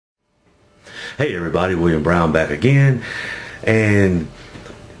Hey everybody, William Brown back again. And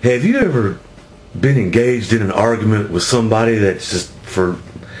have you ever been engaged in an argument with somebody that's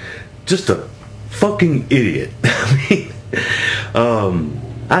just a fucking idiot? I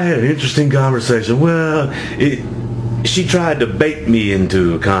had an interesting conversation. Well, she tried to bait me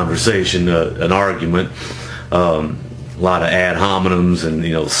into a conversation, an argument. A lot of ad hominems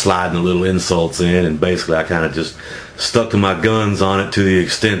and, sliding the little insults in, and basically I kind of just stuck to my guns on it to the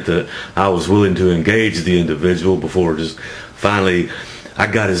extent that I was willing to engage the individual before just finally I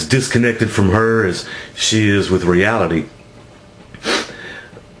got as disconnected from her as she is with reality.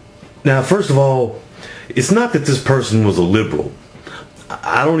 Now, first of all, it's not that this person was a liberal.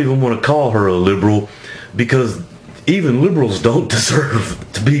 I don't even want to call her a liberal, because even liberals don't deserve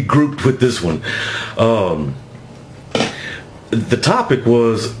to be grouped with this one. The topic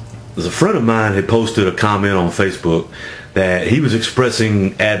was a friend of mine had posted a comment on Facebook that he was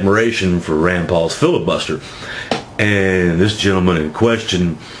expressing admiration for Rand Paul's filibuster. And this gentleman in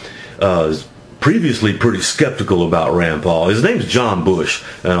question is previously pretty skeptical about Rand Paul. His name's John Bush.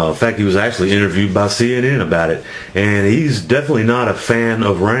 In fact, he was actually interviewed by CNN about it. And he's definitely not a fan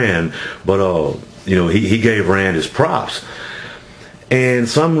of Rand, but he gave Rand his props. And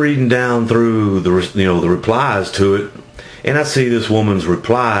so I'm reading down through the replies to it, and I see this woman's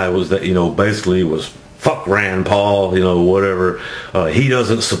reply was that, basically was, fuck Rand Paul, whatever. He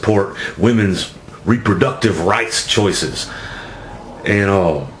doesn't support women's reproductive rights choices.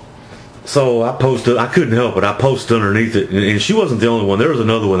 And so I posted, I couldn't help it, I posted underneath it, and she wasn't the only one. There was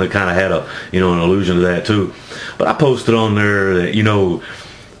another one that kind of had an allusion to that too. But I posted on there that,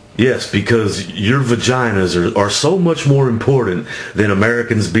 yes, because your vaginas are so much more important than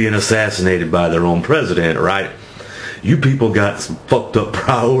Americans being assassinated by their own president, right? You people got some fucked up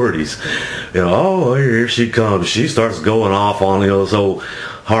priorities. Oh, here she comes. She starts going off on, this old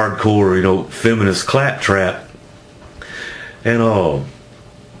hardcore, feminist claptrap. And,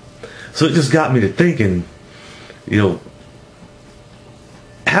 so it just got me to thinking,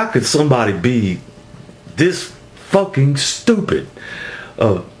 how could somebody be this fucking stupid?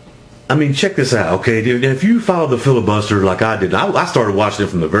 I mean, check this out, okay? If you followed the filibuster like I did, I started watching it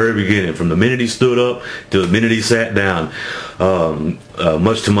from the very beginning, from the minute he stood up to the minute he sat down,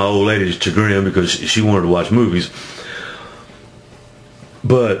 much to my old lady's chagrin, because she wanted to watch movies.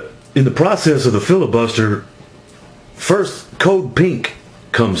 But in the process of the filibuster, first Code Pink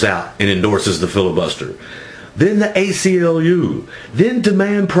comes out and endorses the filibuster. Then the ACLU. Then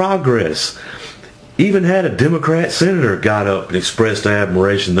Demand Progress. Even had a Democrat senator got up and expressed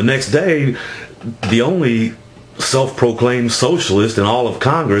admiration. The next day, the only self-proclaimed socialist in all of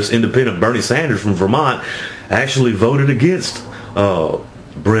Congress, independent Bernie Sanders from Vermont, actually voted against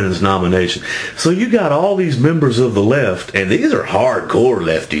Brennan's nomination. So you got all these members of the left, and these are hardcore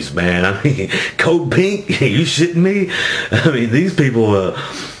lefties, man. I mean, Code Pink, you shitting me? I mean, these people,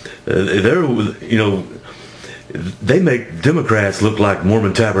 they make Democrats look like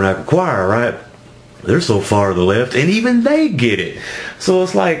Mormon Tabernacle Choir, right? They're so far to the left, and even they get it. So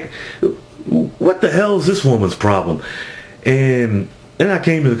it's like, what the hell is this woman's problem? And then I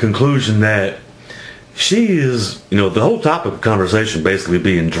came to the conclusion that she is, the whole topic of conversation basically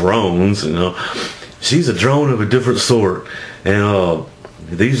being drones. She's a drone of a different sort, and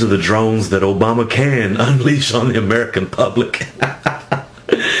these are the drones that Obama can unleash on the American public.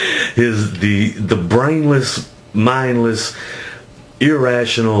 Is the brainless, mindless,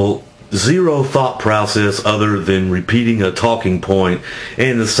 irrational, zero thought process other than repeating a talking point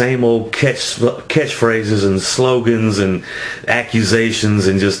and the same old catchphrases and slogans and accusations,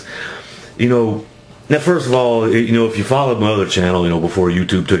 and just, now first of all, if you followed my other channel, before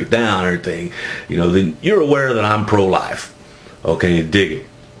YouTube took it down and everything, then you're aware that I'm pro-life. Okay, dig it.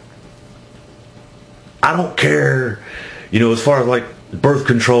 I don't care, as far as like birth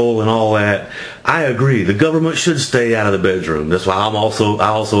control and all that. I agree, the government should stay out of the bedroom. That's why I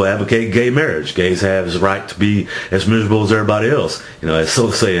also advocate gay marriage. Gays have the right to be as miserable as everybody else, as so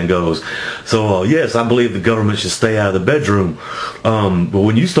the saying goes. So yes, I believe the government should stay out of the bedroom. But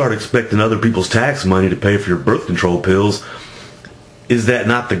when you start expecting other people's tax money to pay for your birth control pills, is that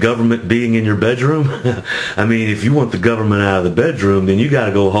not the government being in your bedroom? I mean, if you want the government out of the bedroom, then you got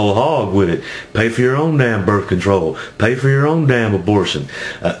to go whole hog with it. Pay for your own damn birth control. Pay for your own damn abortion.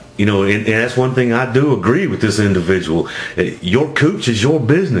 And that's one thing I do agree with this individual. Your cooch is your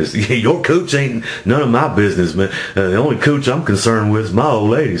business. Your cooch ain't none of my business, man. The only cooch I'm concerned with is my old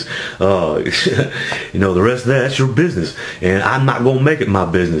ladies. The rest of that's your business. And I'm not going to make it my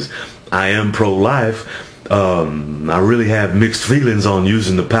business. I am pro-life. I really have mixed feelings on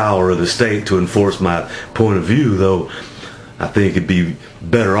using the power of the state to enforce my point of view, though. I think it'd be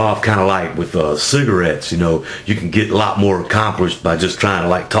better off, kind of like with cigarettes. You know, you can get a lot more accomplished by just trying to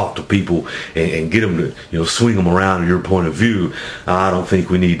like talk to people and get them to, you know, swing them around in your point of view. I don't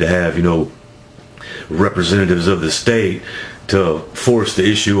think we need to have, you know, representatives of the state to force the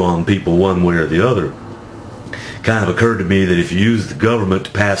issue on people one way or the other. Kind of occurred to me that if you use the government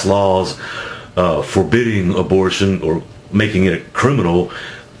to pass laws forbidding abortion or making it criminal,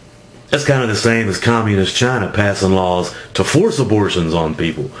 that's kind of the same as communist China passing laws to force abortions on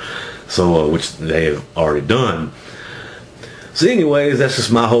people, so which they have already done. So anyways, that's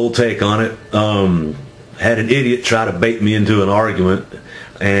just my whole take on it. Had an idiot try to bait me into an argument,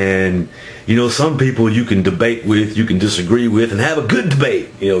 and you know, some people you can debate with, you can disagree with, and have a good debate.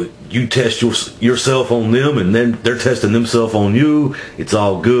 You know, you test yourself on them, and then they're testing themselves on you. It's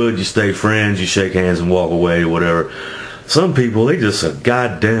all good. You stay friends, you shake hands and walk away, whatever. Some people, they just are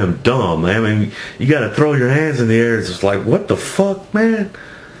goddamn dumb, man. I mean, you got to throw your hands in the air. It's just like, what the fuck, man?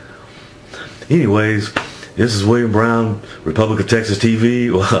 Anyways, this is William Brown, Republic of Texas TV.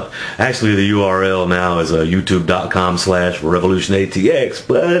 Well, actually, the URL now is youtube.com/revolutionatx,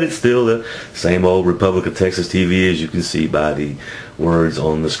 but it's still the same old Republic of Texas TV, as you can see by the words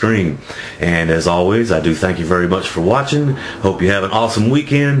on the screen. And as always, I do thank you very much for watching. Hope you have an awesome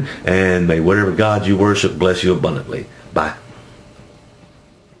weekend, and may whatever God you worship bless you abundantly. Bye.